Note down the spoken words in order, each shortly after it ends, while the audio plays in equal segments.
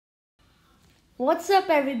What's up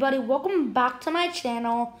everybody, welcome back to my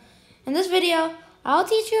channel. In this video, I'll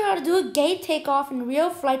teach you how to do a gate takeoff in real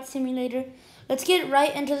flight simulator. Let's get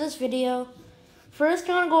right into this video. First,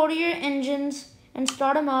 you want to go to your engines and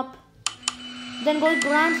start them up. Then go to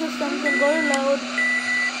ground systems and go to load.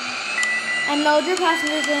 And load your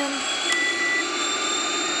passengers in.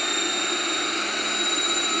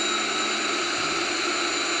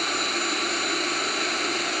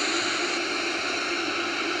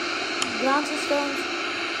 Ground systems,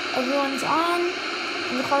 everyone's on,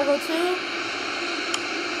 and the cargo too.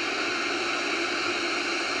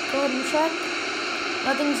 Go ahead and check.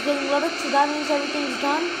 Nothing's getting loaded, so that means everything's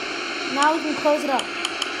done. Now we can close it up.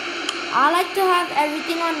 I like to have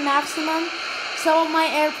everything on maximum so my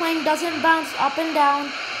airplane doesn't bounce up and down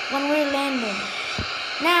when we're landing.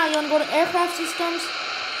 Now you want to go to aircraft systems,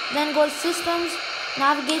 then go to systems,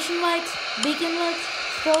 navigation lights, beacon lights,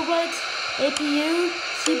 strobe lights, APU,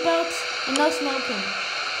 seatbelts, and no smoking.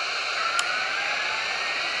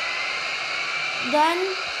 Then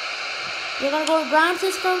you're going to go to ground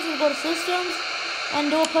systems and go to systems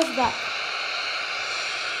and do a pushback.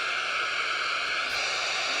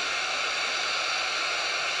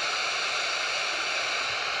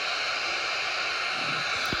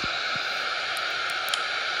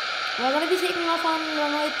 We're going to be taking off on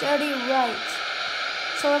runway 30 right.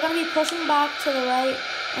 So we're going to be pushing back to the right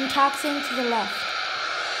and taxiing to the left.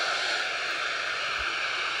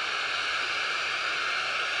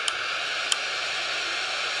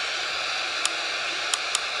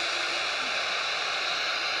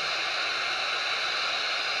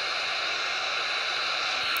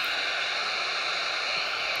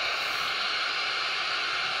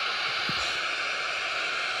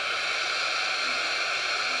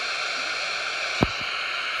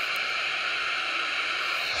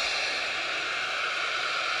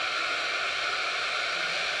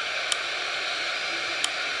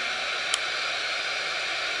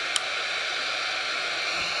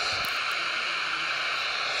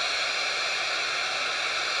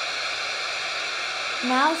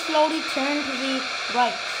 Now slowly turn to the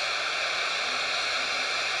right.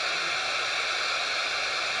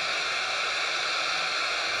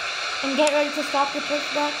 And get ready to stop the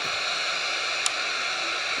pushback.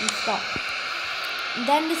 And stop. And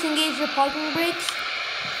then disengage your parking brakes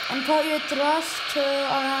and put your thrust to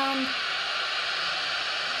around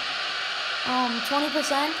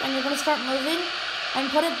 20%, and you're going to start moving and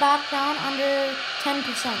put it back down under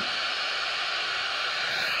 10%.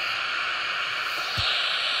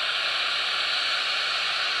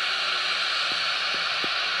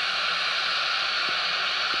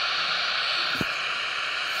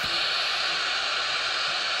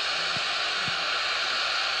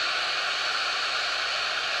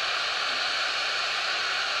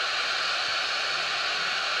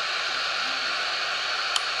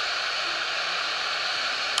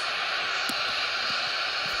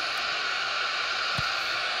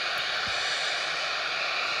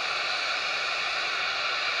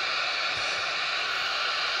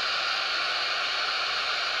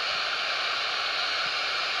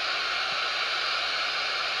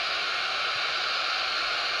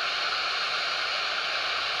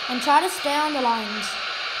 And try to stay on the lines.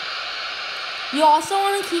 You also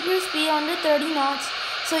want to keep your speed under 30 knots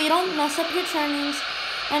so you don't mess up your turnings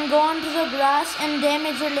and go onto the grass and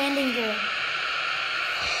damage your landing gear.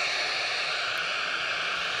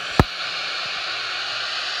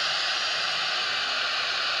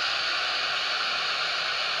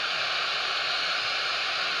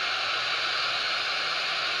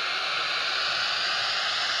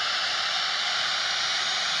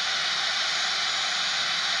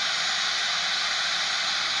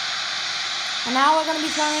 And now we're going to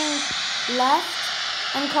be turning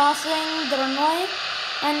left and crossing the runway,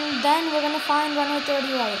 and then we're going to find runway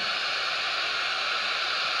 30 right.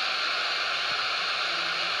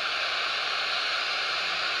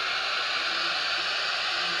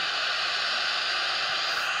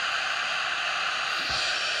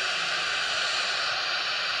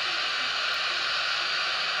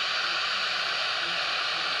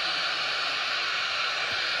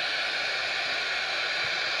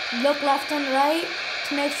 Look left and right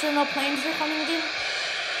to make sure no planes are coming in.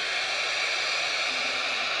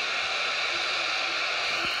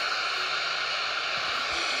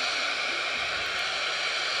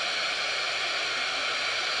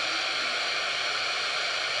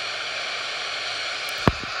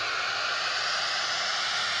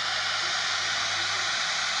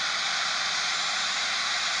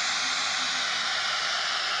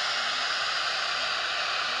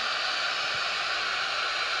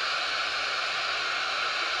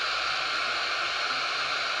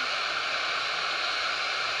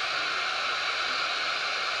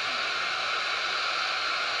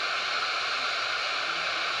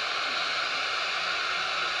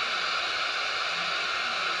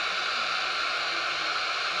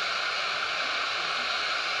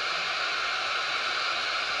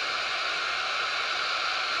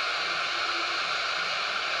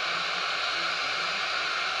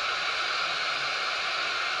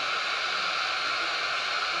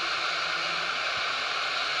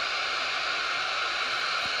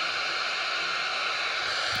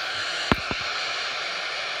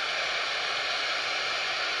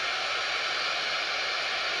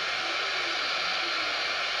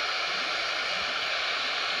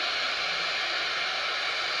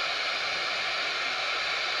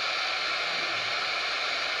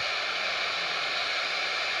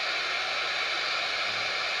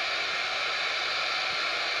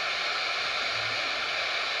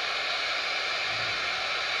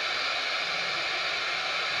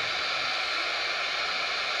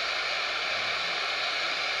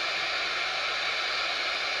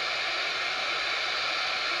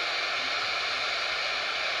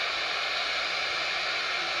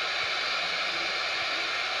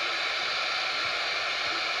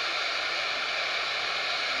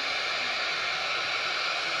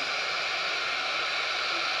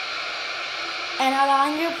 and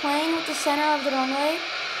align your plane with the center of the runway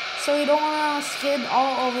so you don't want to skid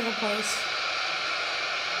all over the place.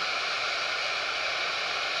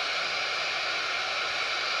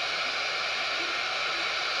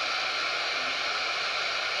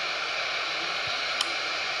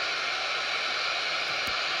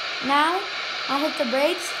 Now, I'll hit the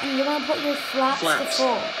brakes and you're going to put your flaps to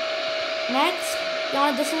full. Next, you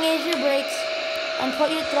want to disengage your brakes and put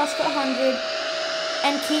your thrust to 100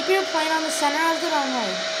 and keep your plane on the center of the runway.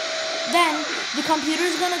 Then, the computer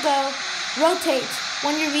is going to go rotate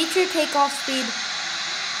when you reach your takeoff speed.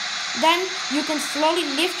 Then, you can slowly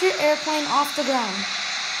lift your airplane off the ground.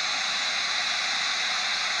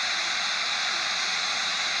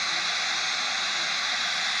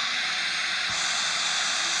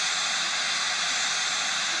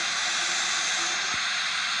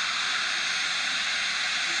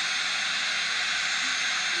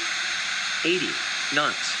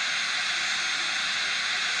 knots.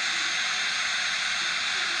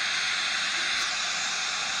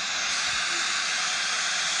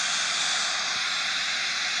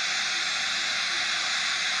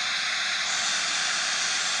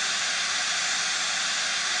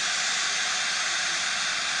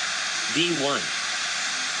 V1.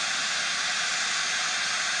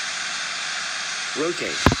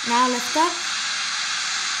 Rotate. Now lift up.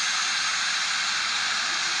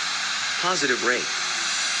 Positive rate.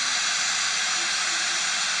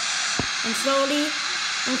 And slowly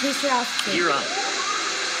increase your altitude. Gear up.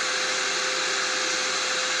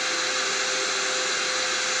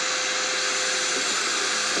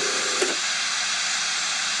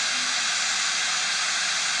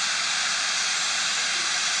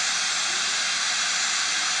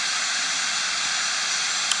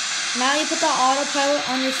 Now you put the autopilot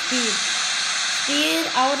on your speed. Speed,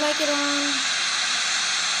 I would like it on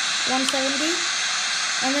 170.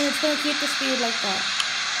 And then it's going to keep the speed like that.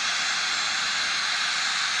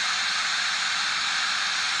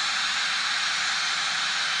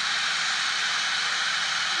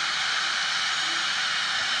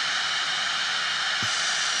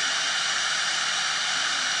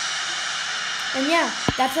 And yeah,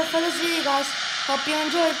 that's it for this video, guys. Hope you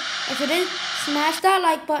enjoyed. If you did, smash that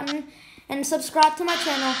like button and subscribe to my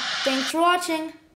channel. Thanks for watching.